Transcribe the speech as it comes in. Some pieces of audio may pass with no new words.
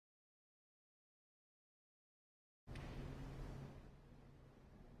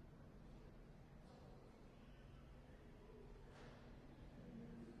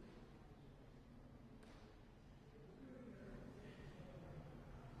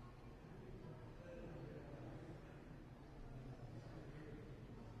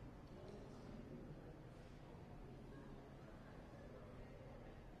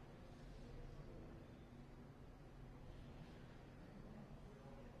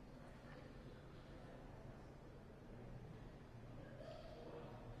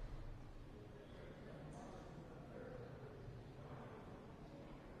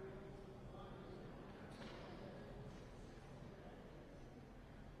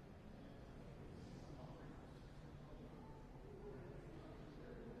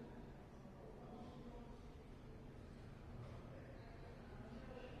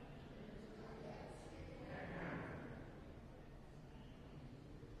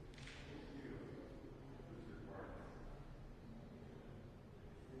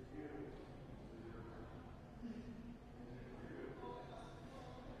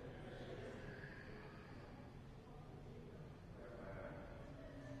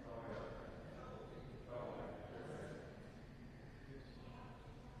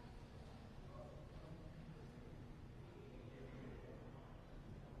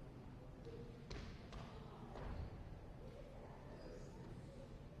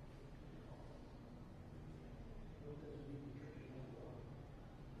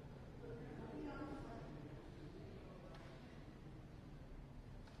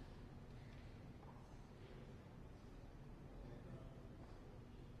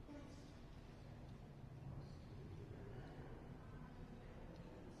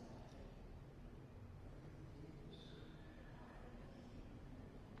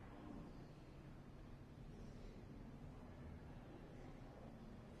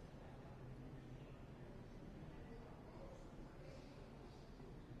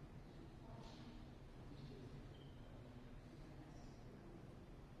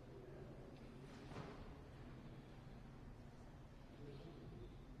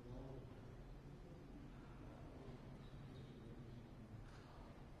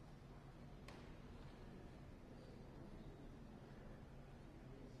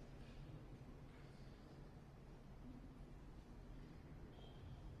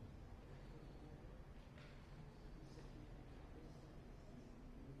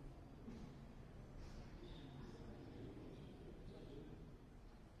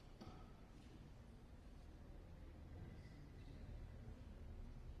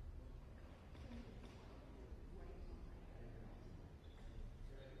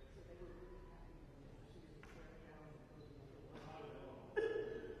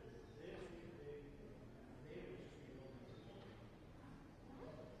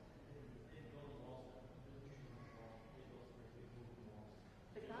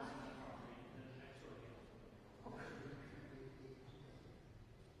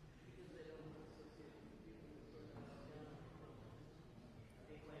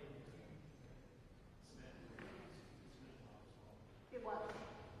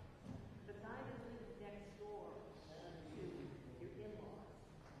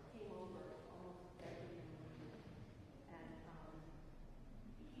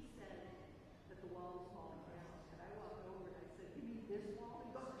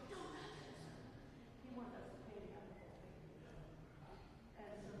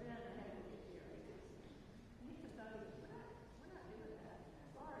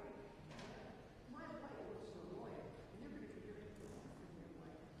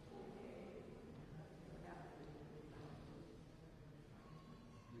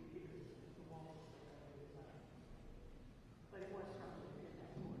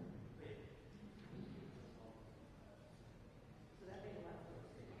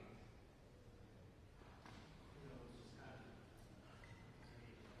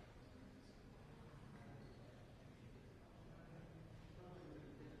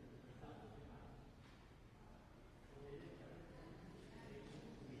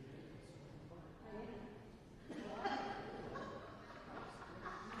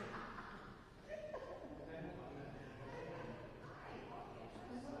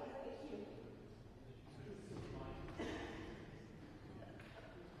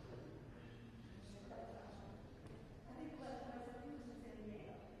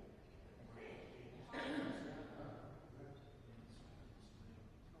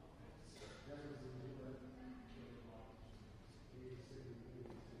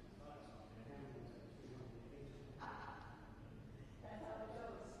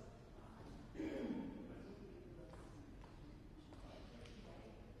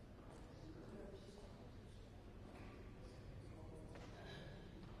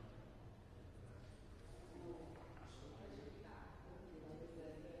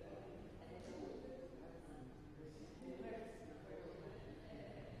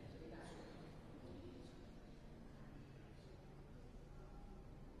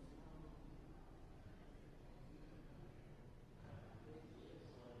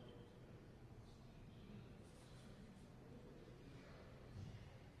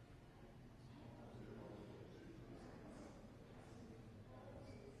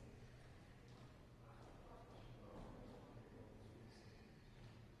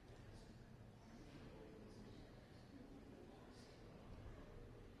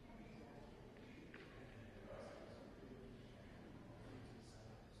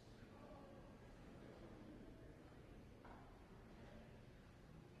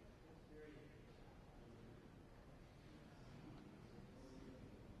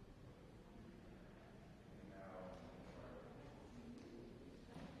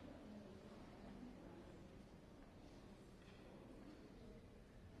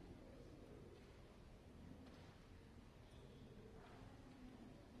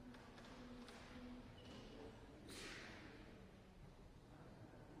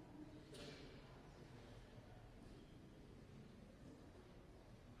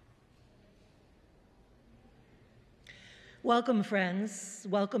Welcome, friends.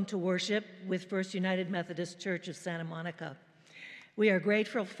 Welcome to worship with First United Methodist Church of Santa Monica. We are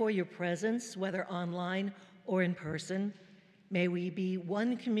grateful for your presence, whether online or in person. May we be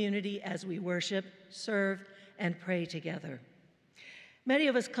one community as we worship, serve, and pray together. Many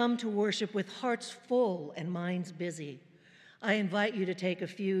of us come to worship with hearts full and minds busy. I invite you to take a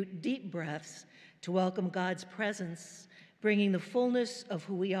few deep breaths to welcome God's presence, bringing the fullness of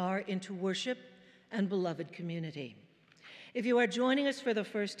who we are into worship and beloved community. If you are joining us for the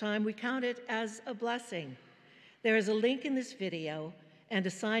first time, we count it as a blessing. There is a link in this video and a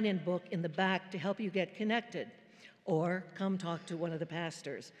sign-in book in the back to help you get connected, or come talk to one of the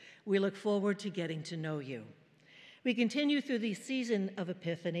pastors. We look forward to getting to know you. We continue through the season of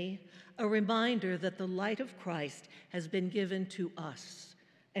Epiphany, a reminder that the light of Christ has been given to us,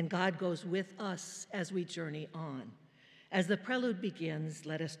 and God goes with us as we journey on. As the prelude begins,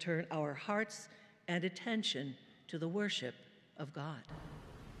 let us turn our hearts and attention to the worship of God.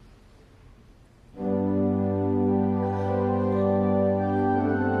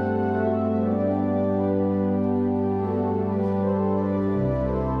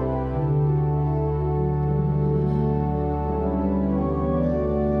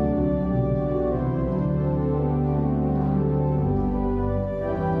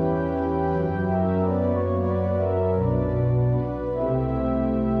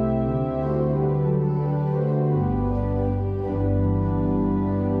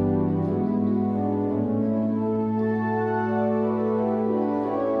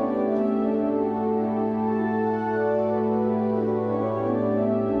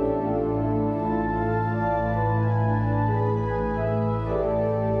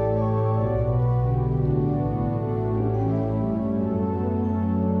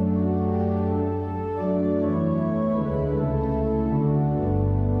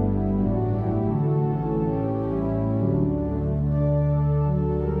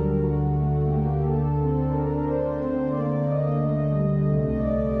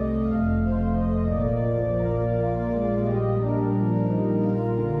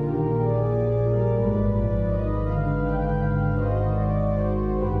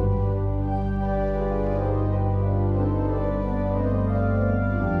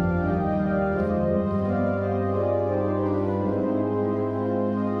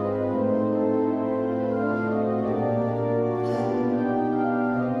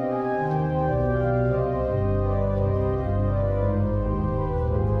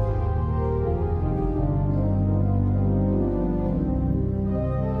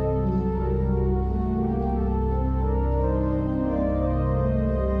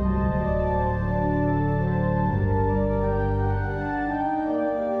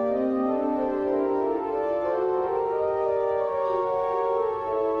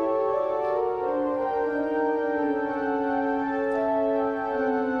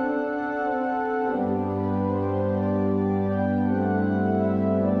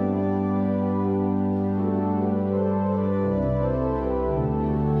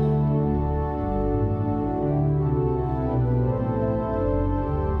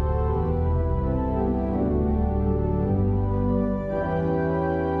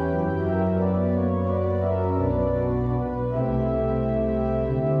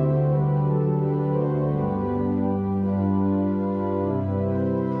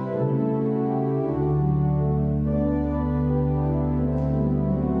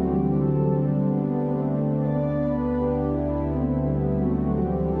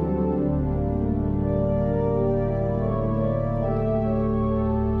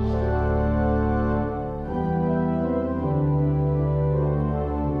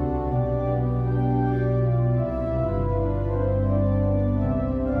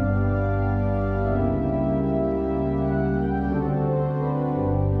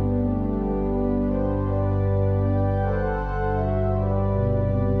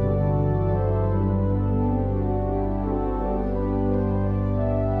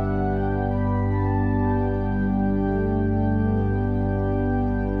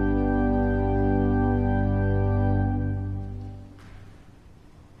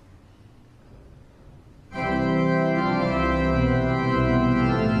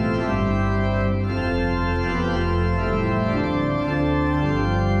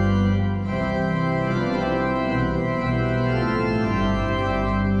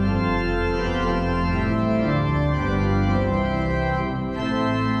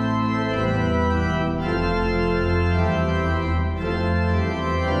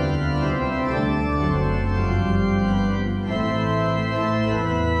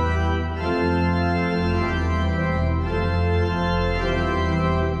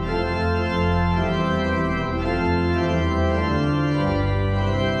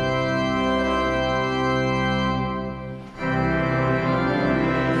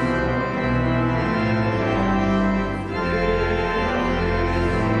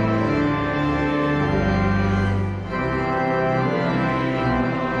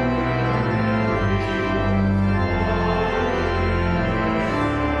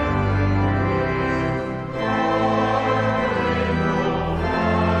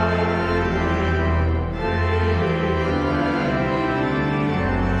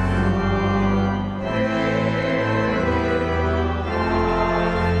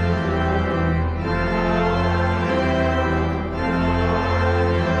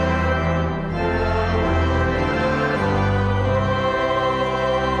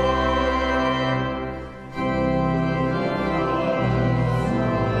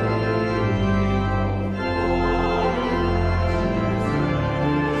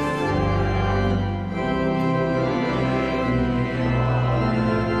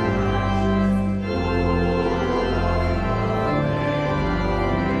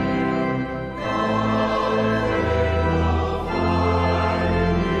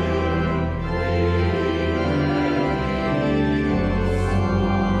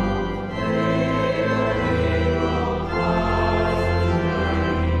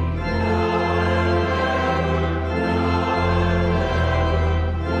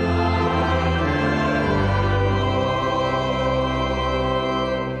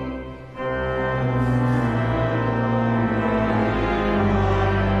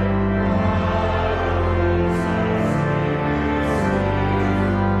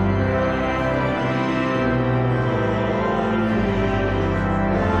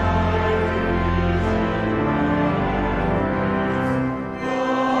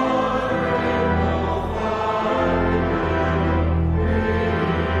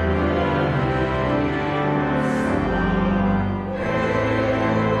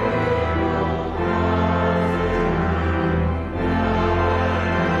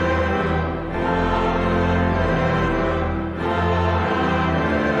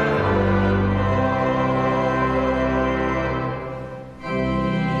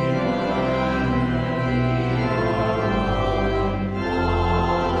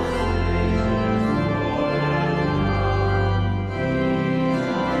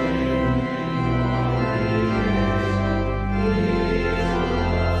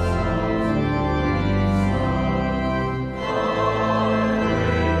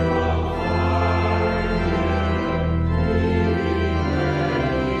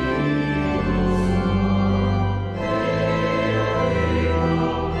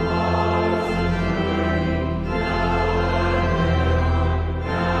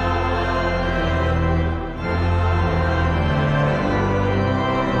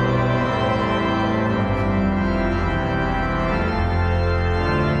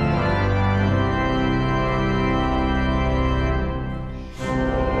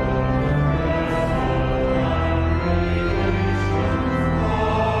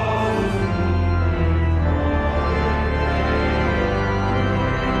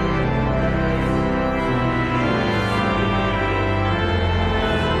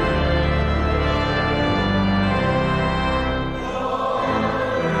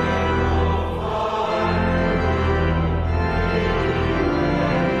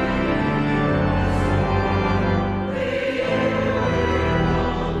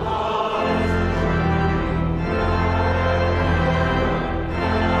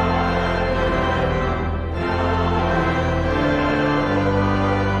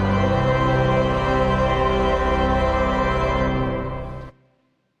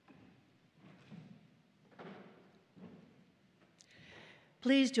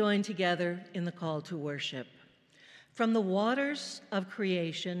 Please join together in the call to worship. From the waters of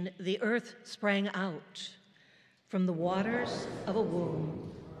creation, the earth sprang out. From the waters of a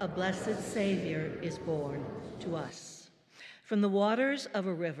womb, a blessed Savior is born to us. From the waters of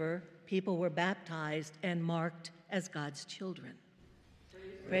a river, people were baptized and marked as God's children.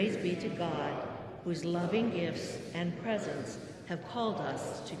 Praise be to God, whose loving gifts and presence have called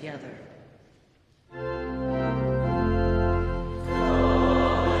us together.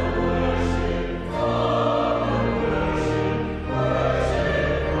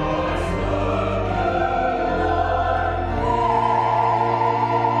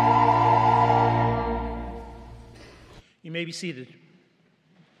 You may be seated.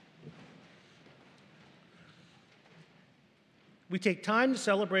 We take time to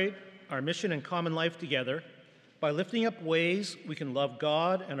celebrate our mission and common life together by lifting up ways we can love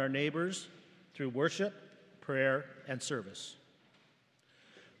God and our neighbors through worship, prayer, and service.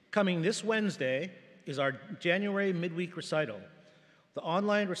 Coming this Wednesday is our January midweek recital. The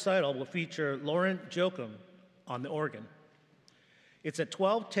online recital will feature Laurent Joachim on the organ. It's at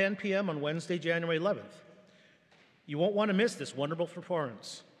 12:10 p.m. on Wednesday, January 11th. You won't want to miss this wonderful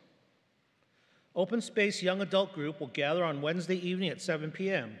performance. Open Space Young Adult Group will gather on Wednesday evening at 7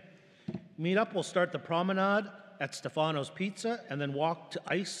 p.m. Meetup will start the promenade at Stefano's Pizza and then walk to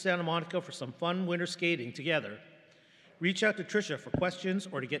Ice Santa Monica for some fun winter skating together. Reach out to Tricia for questions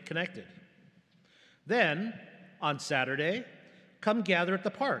or to get connected. Then, on Saturday, come gather at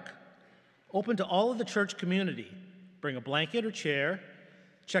the park. Open to all of the church community. Bring a blanket or chair,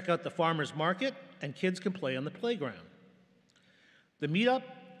 check out the farmer's market, and kids can play on the playground. The meetup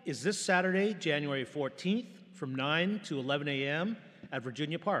is this Saturday, January 14th, from 9 to 11 a.m. at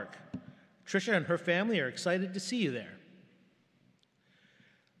Virginia Park. Tricia and her family are excited to see you there.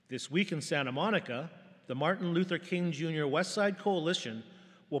 This week in Santa Monica, the Martin Luther King Jr. West Side Coalition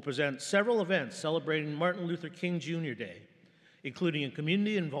will present several events celebrating Martin Luther King Jr. Day, including a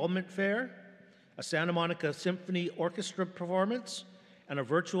community involvement fair, a Santa Monica Symphony Orchestra performance, and a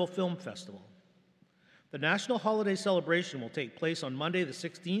virtual film festival. The National Holiday Celebration will take place on Monday the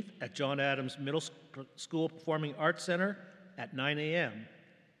 16th at John Adams Middle School Performing Arts Center at 9 a.m.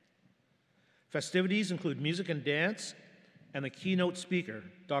 Festivities include music and dance and the keynote speaker,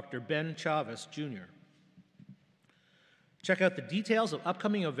 Dr. Ben Chavez, Jr. Check out the details of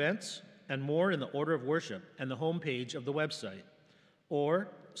upcoming events and more in the order of worship and the homepage of the website, or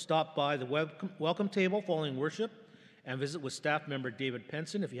stop by the welcome table following worship and visit with staff member David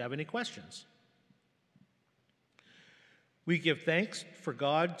Penson if you have any questions. We give thanks for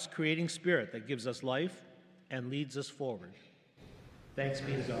God's creating spirit that gives us life and leads us forward. Thanks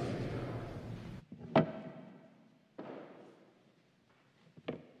be to God.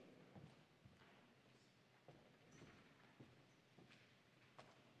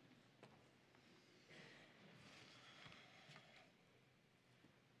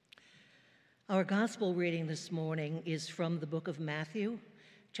 Our gospel reading this morning is from the book of Matthew,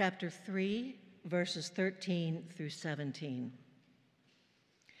 chapter 3, verses 13 through 17.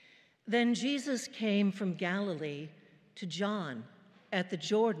 Then Jesus came from Galilee to John at the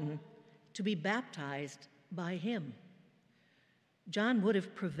Jordan to be baptized by him. John would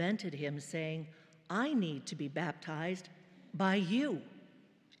have prevented him, saying, "I need to be baptized by you,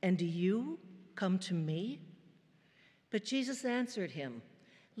 and do you come to me?" But Jesus answered him,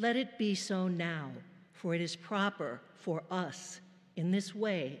 "Let it be so now, for it is proper for us in this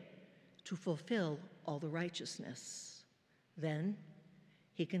way to fulfill all the righteousness." Then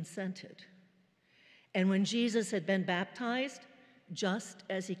he consented. And when Jesus had been baptized, just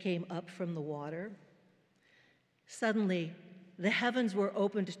as he came up from the water, suddenly the heavens were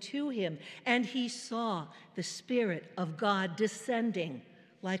opened to him, and he saw the Spirit of God descending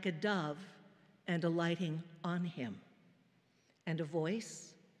like a dove and alighting on him. And a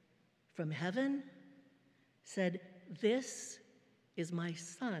voice from heaven said, "This is my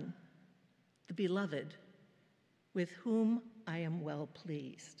Son, the beloved, with whom I am well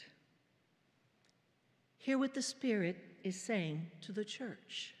pleased." Hear what the Spirit is saying to the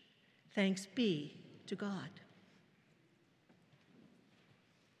church. Thanks be to God.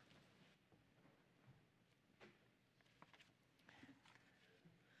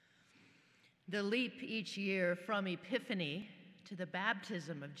 The leap each year from Epiphany to the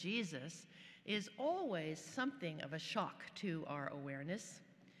baptism of Jesus is always something of a shock to our awareness.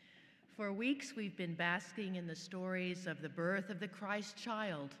 For weeks, we've been basking in the stories of the birth of the Christ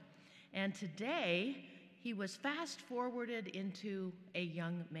child, and today, he was fast-forwarded into a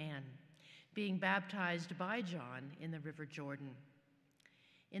young man, being baptized by John in the River Jordan.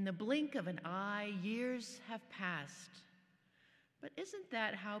 In the blink of an eye, years have passed, But isn't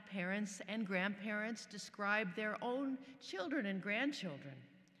that how parents and grandparents describe their own children and grandchildren?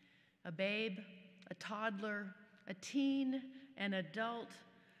 A babe, a toddler, a teen, an adult,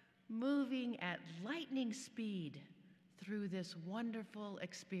 moving at lightning speed through this wonderful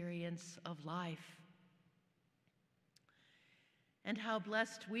experience of life. And how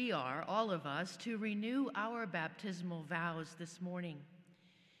blessed we are, all of us, to renew our baptismal vows this morning.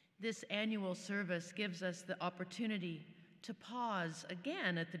 This annual service gives us the opportunity to pause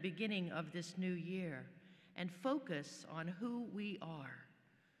again at the beginning of this new year and focus on who we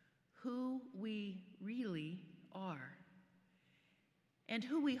really are, and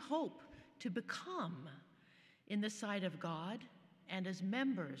who we hope to become in the sight of God and as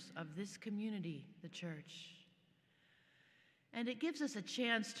members of this community, the church. And it gives us a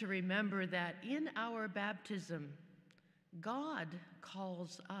chance to remember that in our baptism, God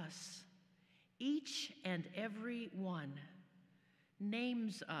calls us, each and every one,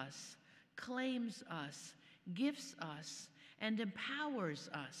 names us, claims us, gifts us, and empowers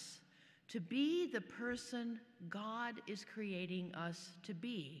us to be the person God is creating us to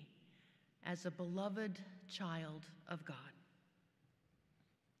be as a beloved child of God.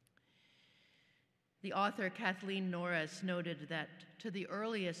 The author Kathleen Norris noted that to the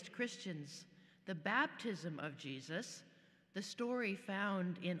earliest Christians, the baptism of Jesus, the story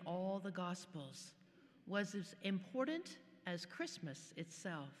found in all the Gospels, was as important as Christmas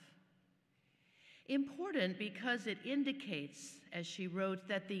itself. Important because it indicates, as she wrote,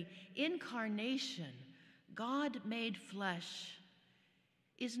 that the incarnation, God made flesh,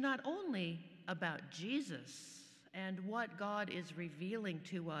 is not only about Jesus and what God is revealing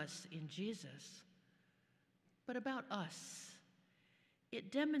to us in Jesus, but about us.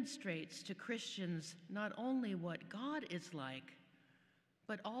 It demonstrates to Christians not only what God is like,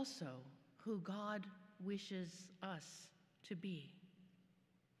 but also who God wishes us to be.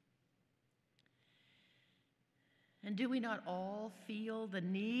 And do we not all feel the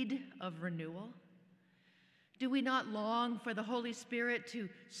need of renewal? Do we not long for the Holy Spirit to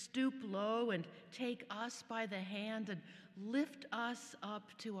stoop low and take us by the hand and lift us up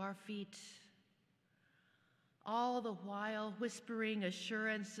to our feet? All the while whispering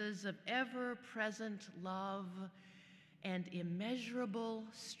assurances of ever-present love and immeasurable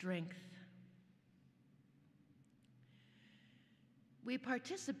strength. We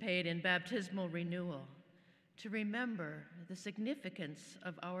participate in baptismal renewal to remember the significance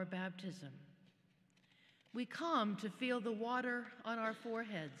of our baptism. We come to feel the water on our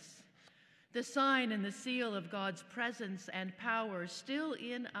foreheads, the sign and the seal of God's presence and power still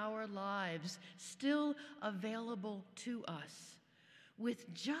in our lives, still available to us,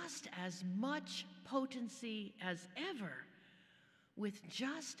 with just as much potency as ever, with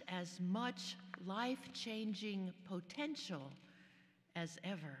just as much life-changing potential as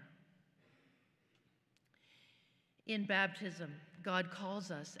ever. In baptism, God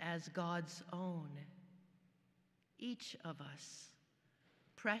calls us as God's own, each of us,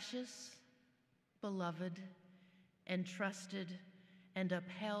 precious, beloved, entrusted, and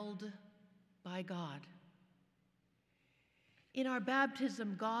upheld by God. In our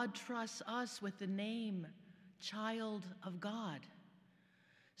baptism, God trusts us with the name Child of God,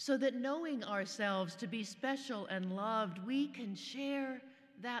 so that knowing ourselves to be special and loved, we can share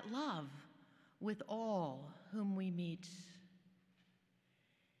that love with all whom we meet.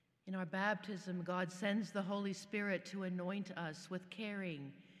 In our baptism, God sends the Holy Spirit to anoint us with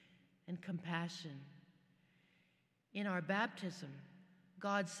caring and compassion. In our baptism,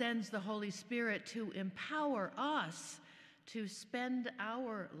 God sends the Holy Spirit to empower us to spend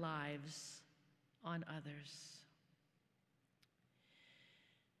our lives on others.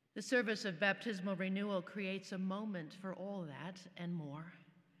 The service of baptismal renewal creates a moment for all that and more.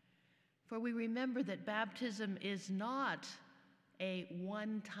 For we remember that baptism is not a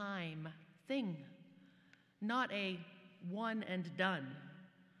one-time thing, not a one and done.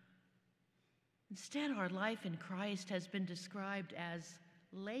 Instead, our life in Christ has been described as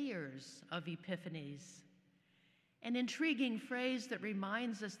layers of epiphanies, an intriguing phrase that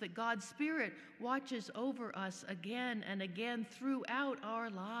reminds us that God's Spirit watches over us again and again throughout our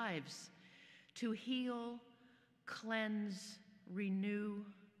lives to heal, cleanse, renew,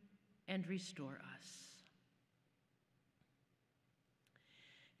 and restore us.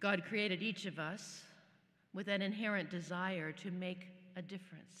 God created each of us with an inherent desire to make a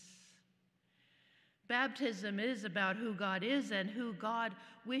difference. Baptism is about who God is and who God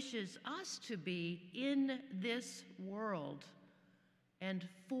wishes us to be in this world and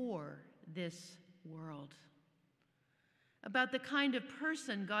for this world. about the kind of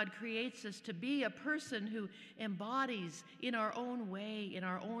person God creates us to be, a person who embodies in our own way, in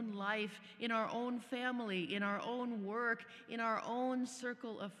our own life, in our own family, in our own work, in our own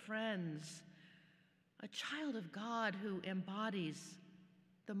circle of friends. A child of God who embodies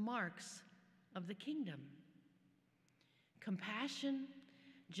the marks of the kingdom. Compassion,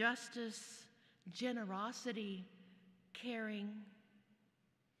 justice, generosity, caring.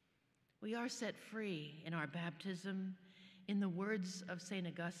 We are set free in our baptism, in the words of St.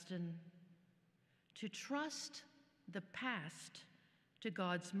 Augustine, to trust the past to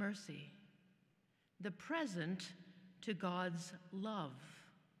God's mercy, the present to God's love,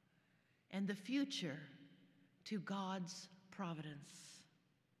 and the future to God's providence.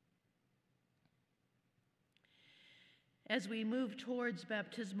 As we move towards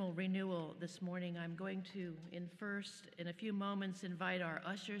baptismal renewal this morning, I'm going to, in a few moments, invite our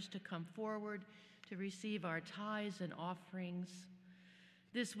ushers to come forward to receive our tithes and offerings.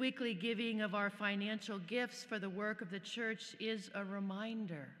 This weekly giving of our financial gifts for the work of the church is a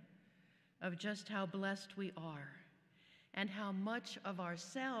reminder of just how blessed we are and how much of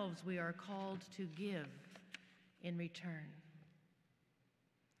ourselves we are called to give in return.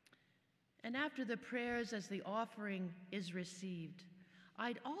 And after the prayers, as the offering is received,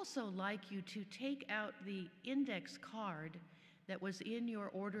 I'd also like you to take out the index card that was in your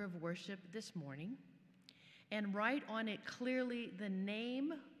order of worship this morning and write on it clearly the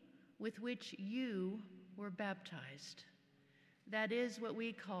name with which you were baptized. That is what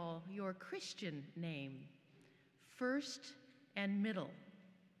we call your Christian name, first and middle.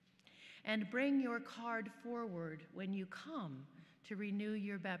 And bring your card forward when you come to renew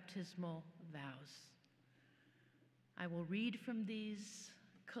your baptismal vows. I will read from these,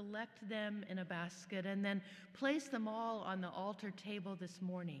 collect them in a basket, and then place them all on the altar table this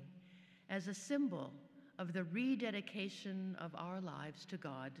morning as a symbol of the rededication of our lives to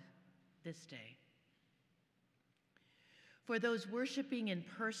God this day. For those worshiping in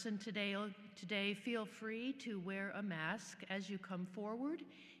person today, feel free to wear a mask as you come forward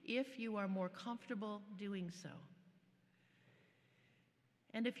if you are more comfortable doing so.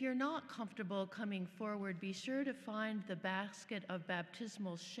 And if you're not comfortable coming forward, be sure to find the basket of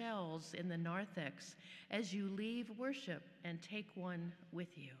baptismal shells in the narthex as you leave worship and take one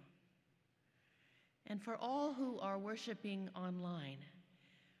with you. And for all who are worshiping online,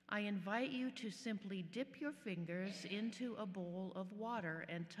 I invite you to simply dip your fingers into a bowl of water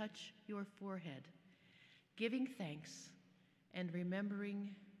and touch your forehead, giving thanks and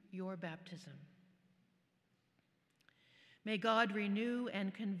remembering your baptism. May God renew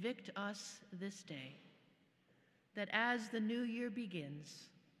and convict us this day, that as the new year begins,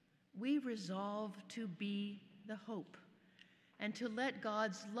 we resolve to be the hope and to let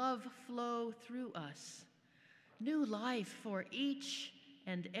God's love flow through us, new life for each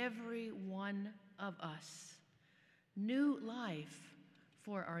and every one of us, new life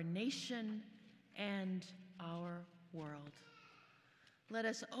for our nation and our world. Let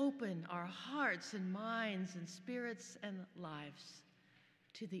us open our hearts and minds and spirits and lives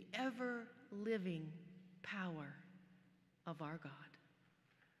to the ever-living power of our God.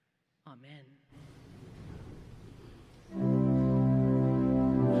 Amen.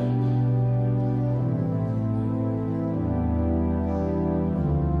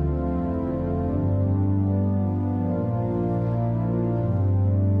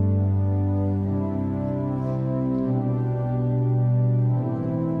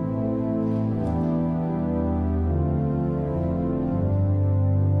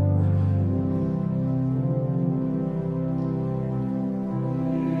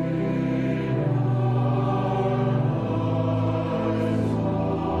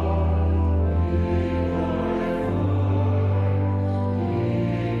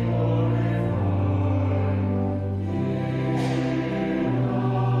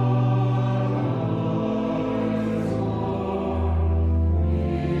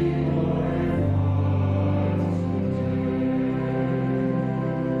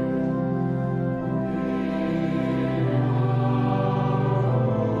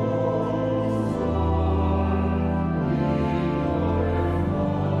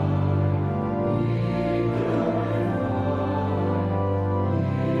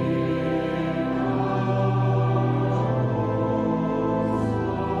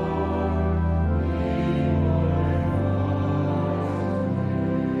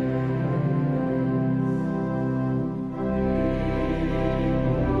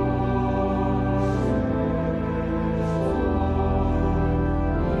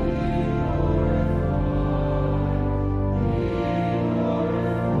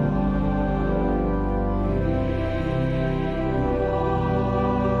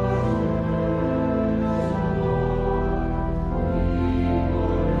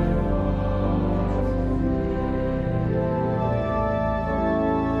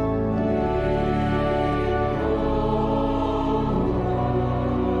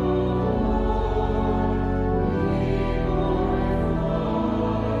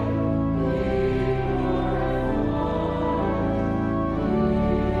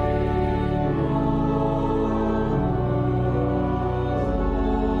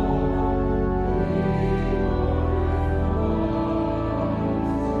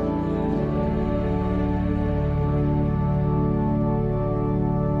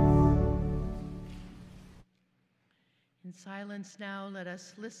 silence now, let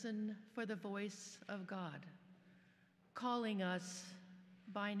us listen for the voice of God, calling us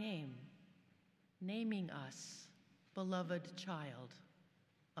by name, naming us beloved child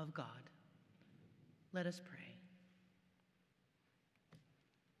of God. Let us pray.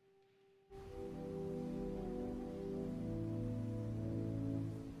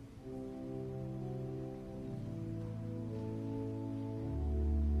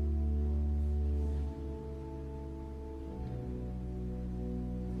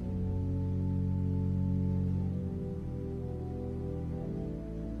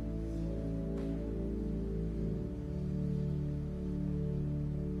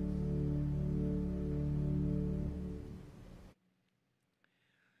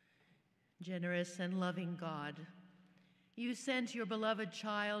 Generous and loving God, you sent your beloved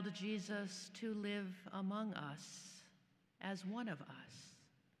child Jesus to live among us as one of us.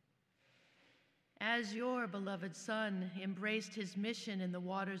 As your beloved Son embraced his mission in the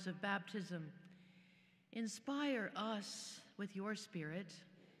waters of baptism, inspire us with your Spirit.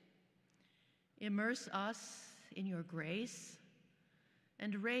 Immerse us in your grace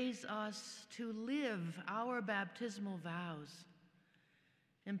and raise us to live our baptismal vows,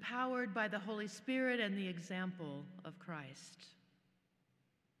 empowered by the Holy Spirit and the example of Christ.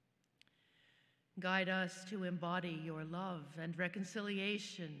 Guide us to embody your love and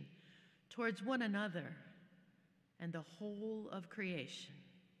reconciliation towards one another and the whole of creation.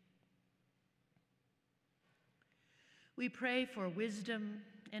 We pray for wisdom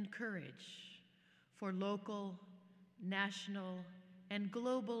and courage for local, national, and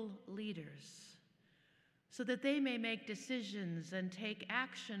global leaders, so that they may make decisions and take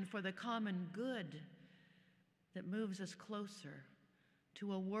action for the common good that moves us closer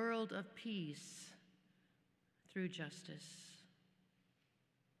to a world of peace through justice.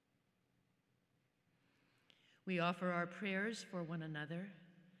 We offer our prayers for one another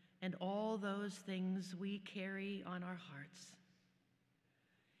and all those things we carry on our hearts.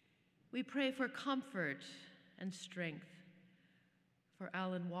 We pray for comfort and strength for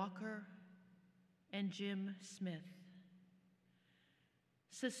Alan Walker and Jim Smith.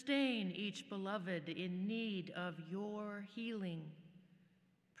 Sustain each beloved in need of your healing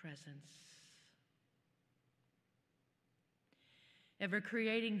presence.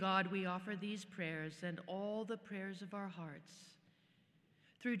 Ever-creating God, we offer these prayers and all the prayers of our hearts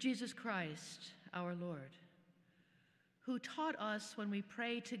through Jesus Christ, our Lord, who taught us when we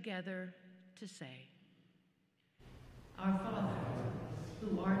pray together to say, Our Father,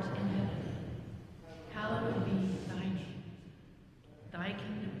 who art in heaven, hallowed be thy name. Thy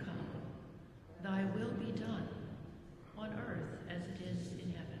kingdom come, thy will be done, on earth as it is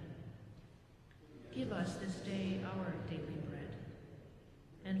in heaven. Give us this day our daily bread,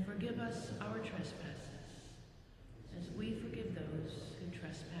 and forgive us our trespasses, as we forgive those who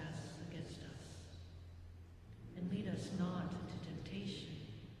trespass against us. And lead us not into temptation,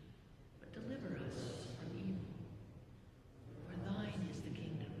 but deliver us from evil. For thine is the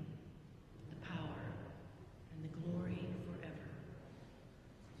kingdom, the power, and the glory forever.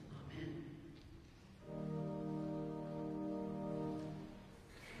 Amen.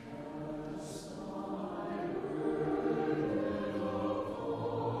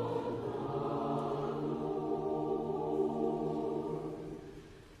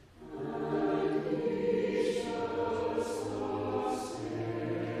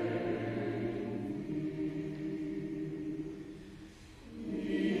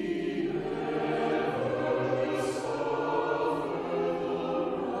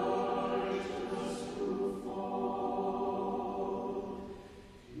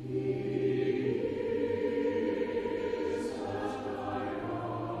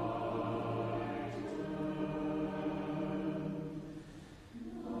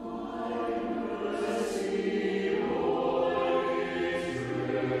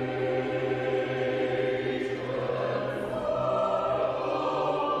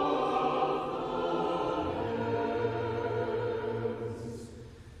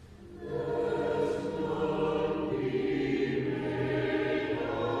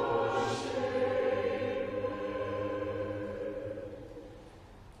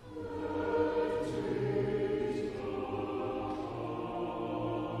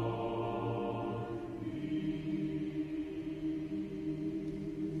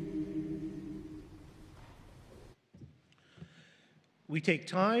 We take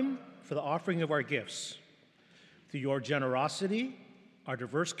time for the offering of our gifts. Through your generosity, our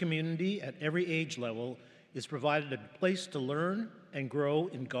diverse community at every age level is provided a place to learn and grow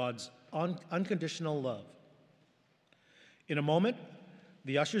in God's unconditional love. In a moment,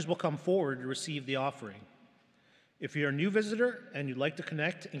 the ushers will come forward to receive the offering. If you're a new visitor and you'd like to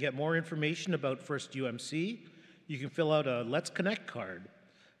connect and get more information about First UMC, you can fill out a Let's Connect card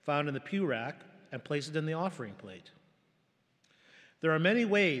found in the pew rack and place it in the offering plate. There are many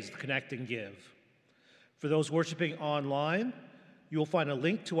ways to connect and give. For those worshiping online, you will find a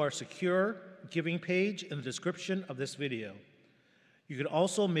link to our secure giving page in the description of this video. You can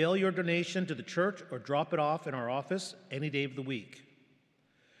also mail your donation to the church or drop it off in our office any day of the week.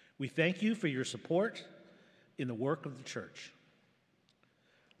 We thank you for your support in the work of the church.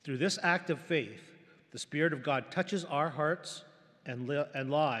 Through this act of faith, the Spirit of God touches our hearts and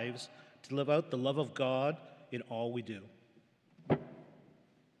lives to live out the love of God in all we do.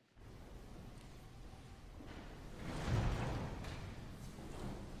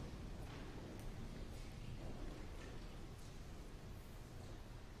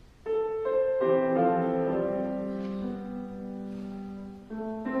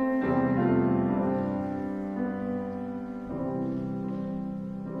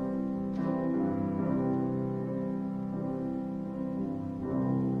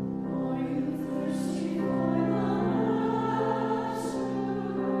 Are you thirsty for love?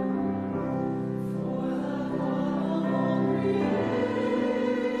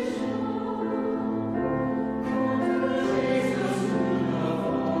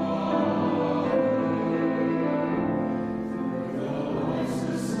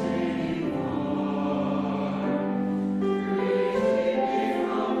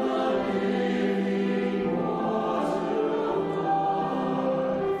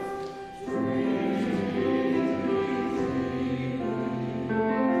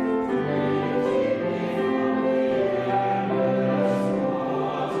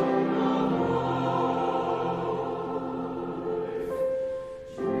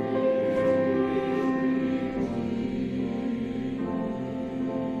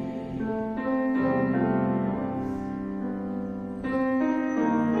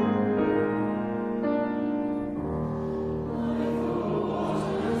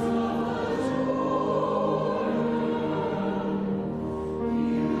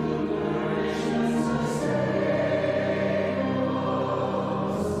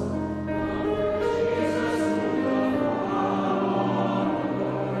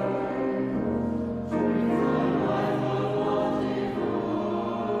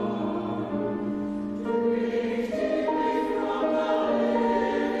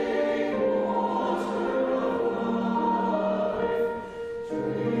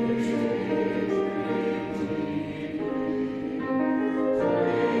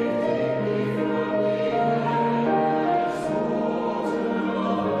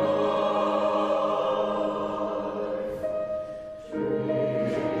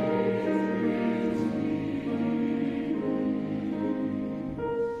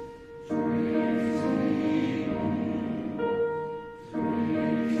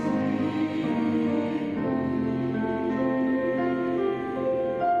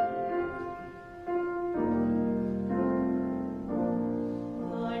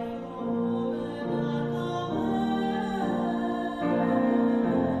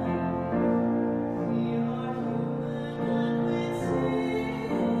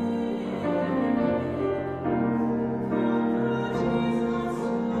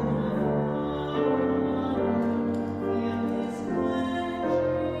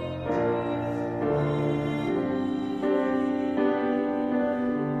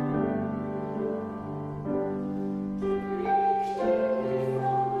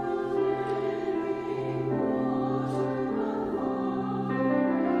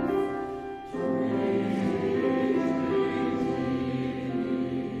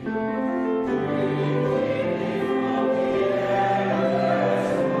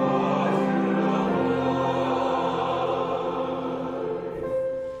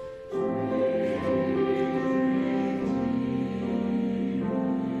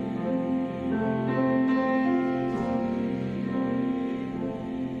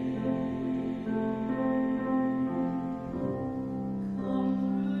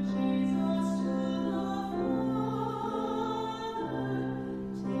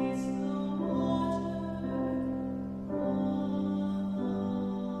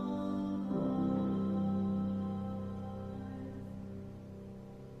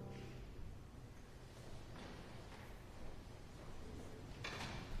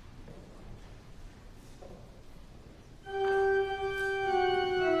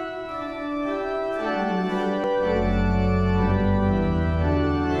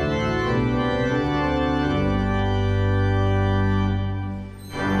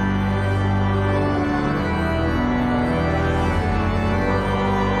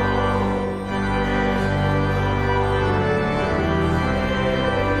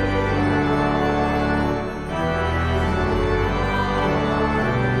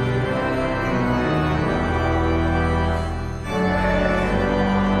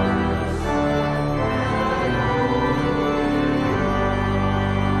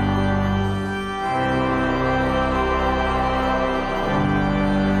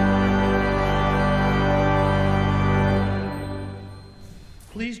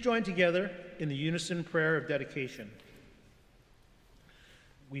 Please join together in the unison prayer of dedication.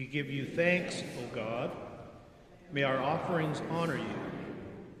 We give you thanks, O God. May our offerings honor you.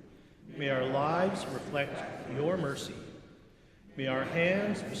 May our lives reflect your mercy. May our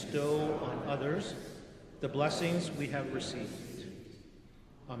hands bestow on others the blessings we have received.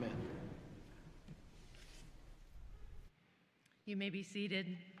 Amen. You may be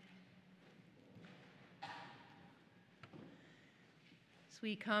seated. As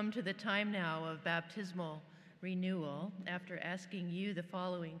we come to the time now of baptismal renewal, after asking you the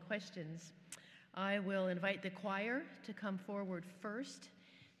following questions, I will invite the choir to come forward first,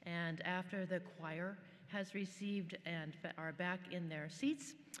 and after the choir has received and are back in their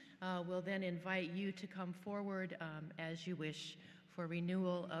seats, we'll then invite you to come forward as you wish for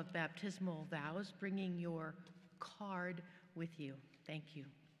renewal of baptismal vows, bringing your card with you. Thank you.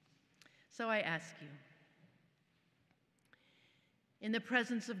 So I ask you, in the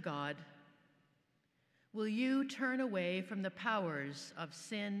presence of God, will you turn away from the powers of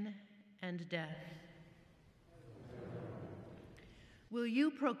sin and death? Will you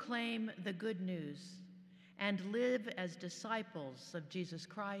proclaim the good news and live as disciples of Jesus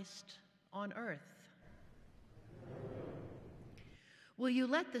Christ on earth? Will you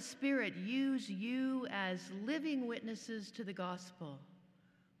let the Spirit use you as living witnesses to the gospel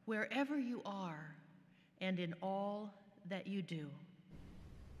wherever you are and in all that you do?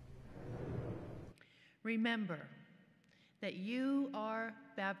 Remember that you are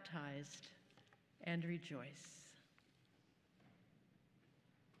baptized and rejoice.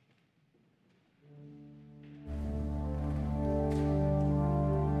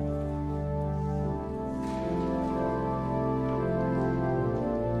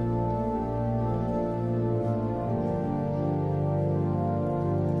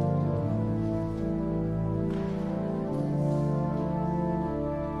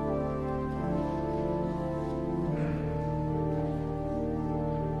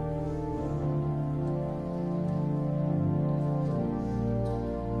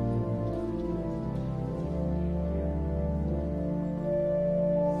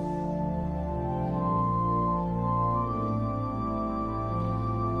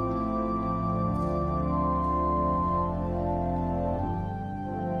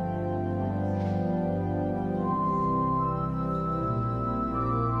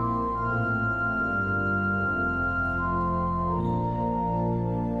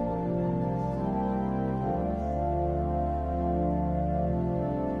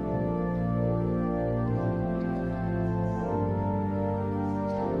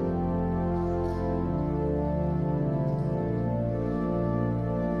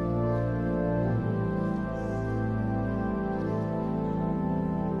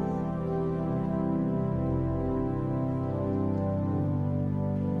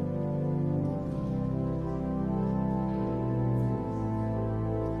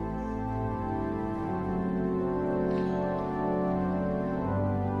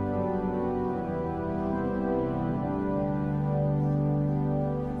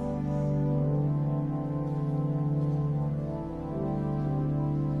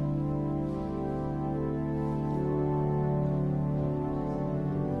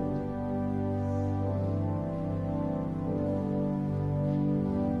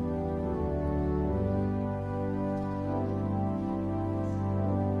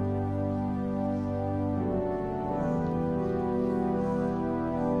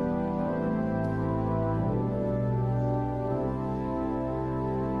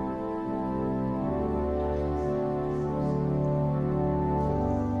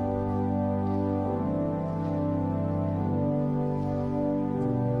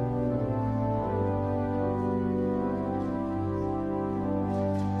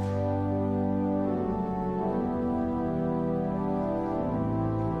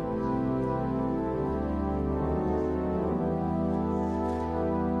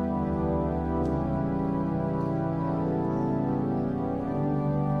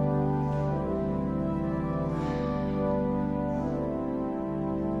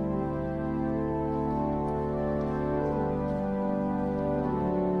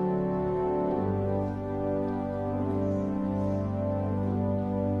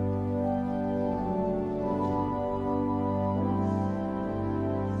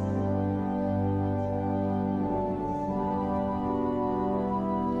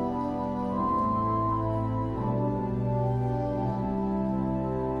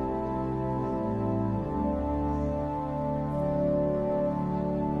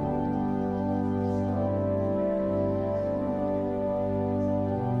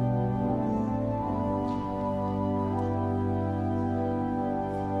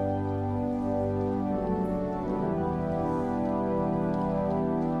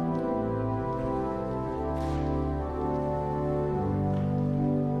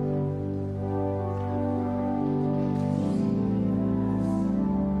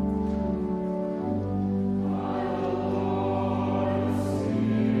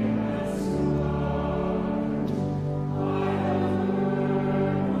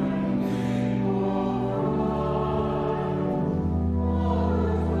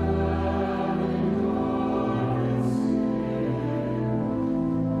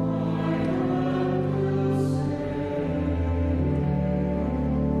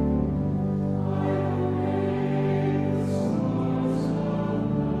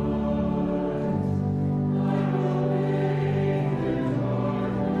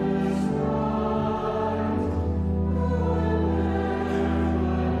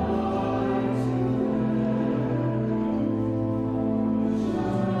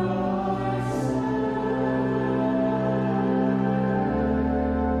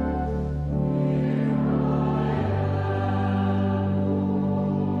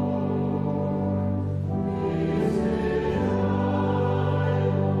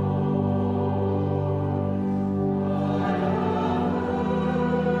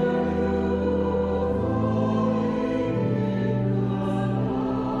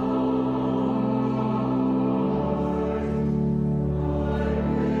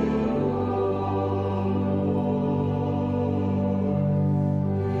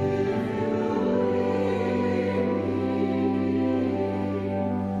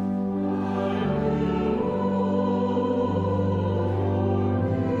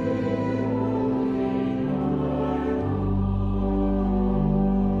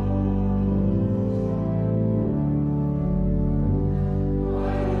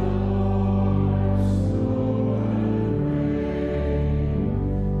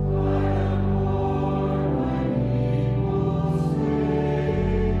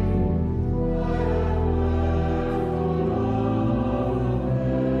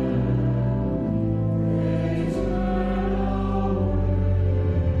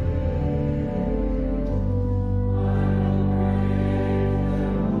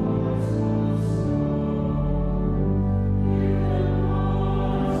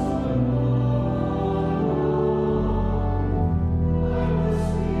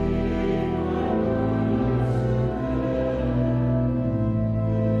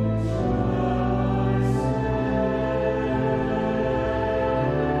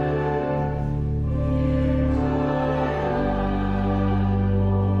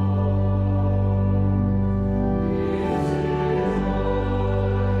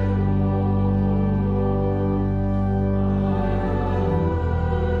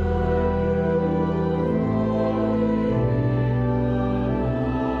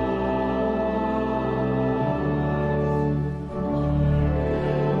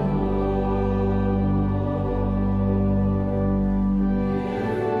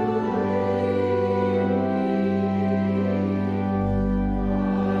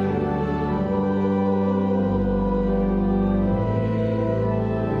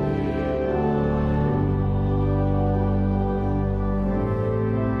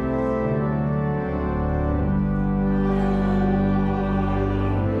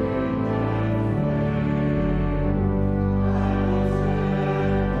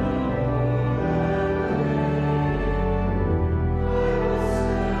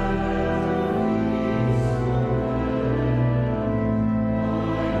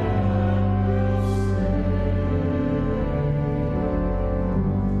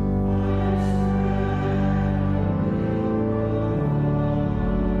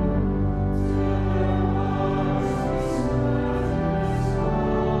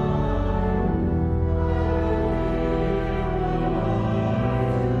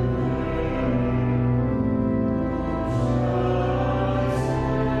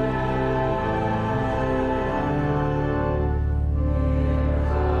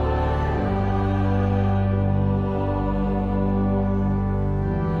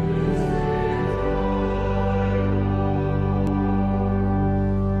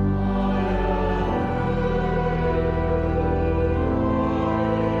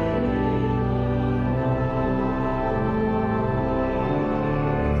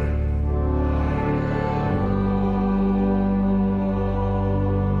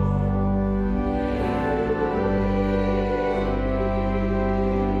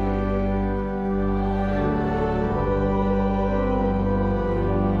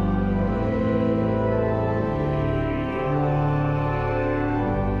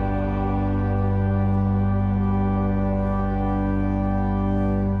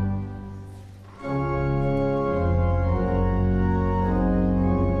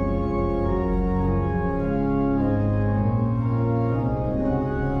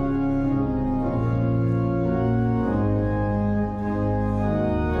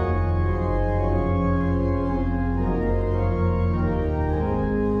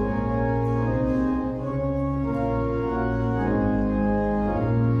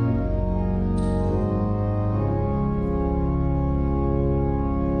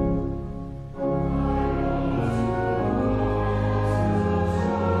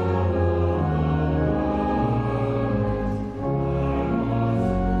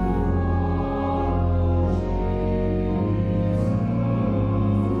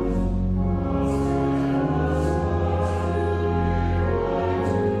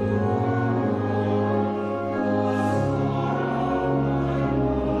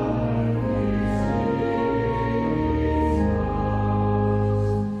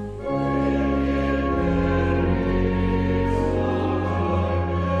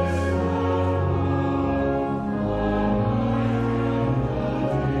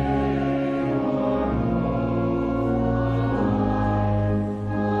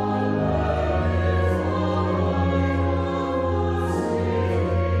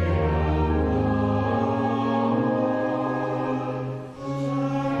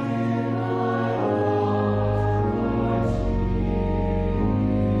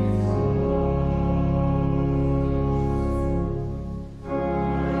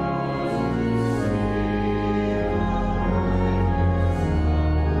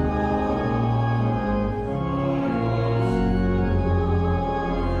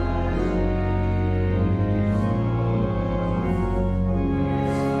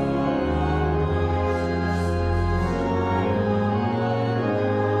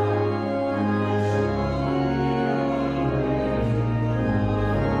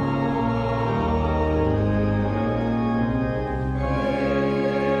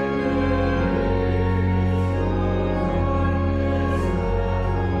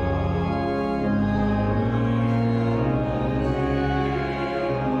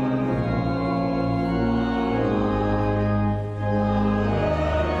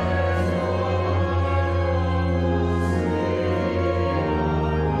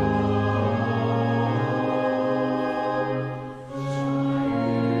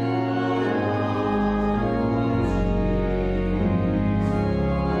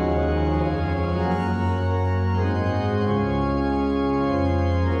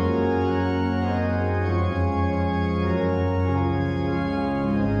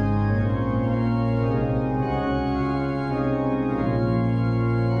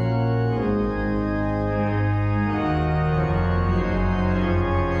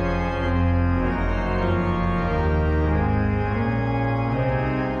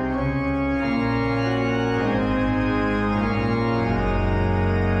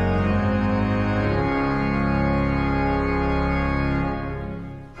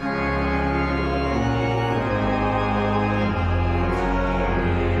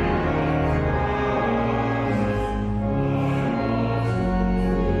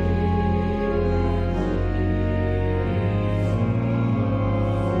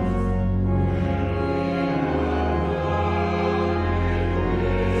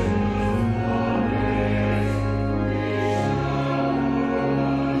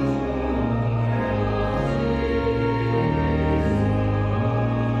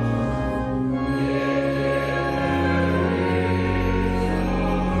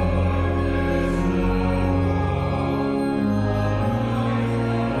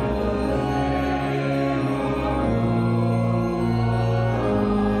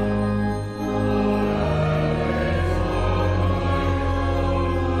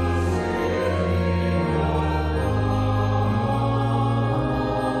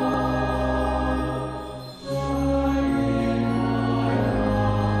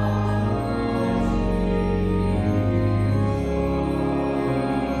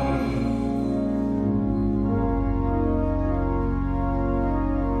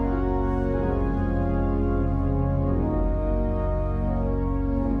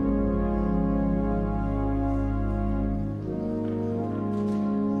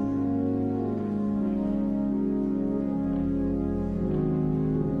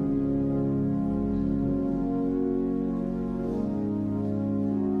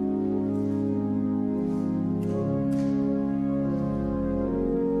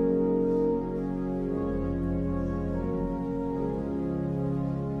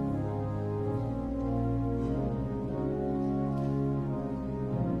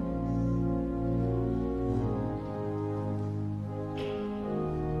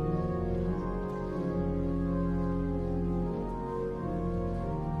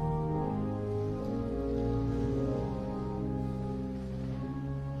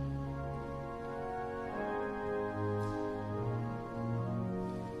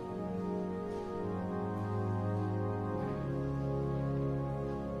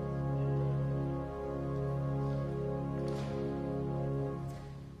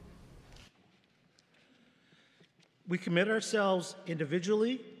 We commit ourselves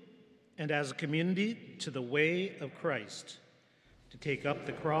individually and as a community to the way of Christ, to take up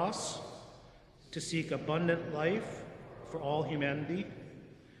the cross, to seek abundant life for all humanity,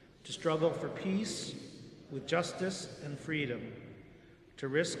 to struggle for peace with justice and freedom, to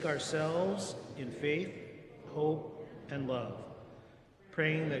risk ourselves in faith, hope, and love,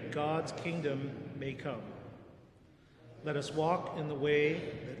 praying that God's kingdom may come. Let us walk in the way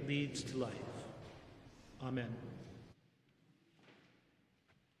that leads to life. Amen.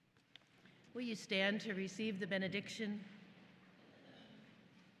 Will you stand to receive the benediction?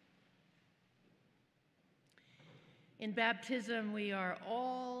 In baptism, we are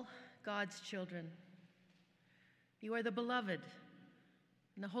all God's children. You are the beloved,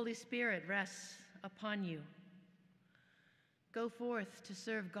 and the Holy Spirit rests upon you. Go forth to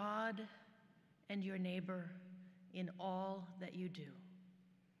serve God and your neighbor in all that you do.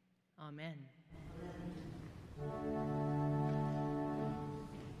 Amen.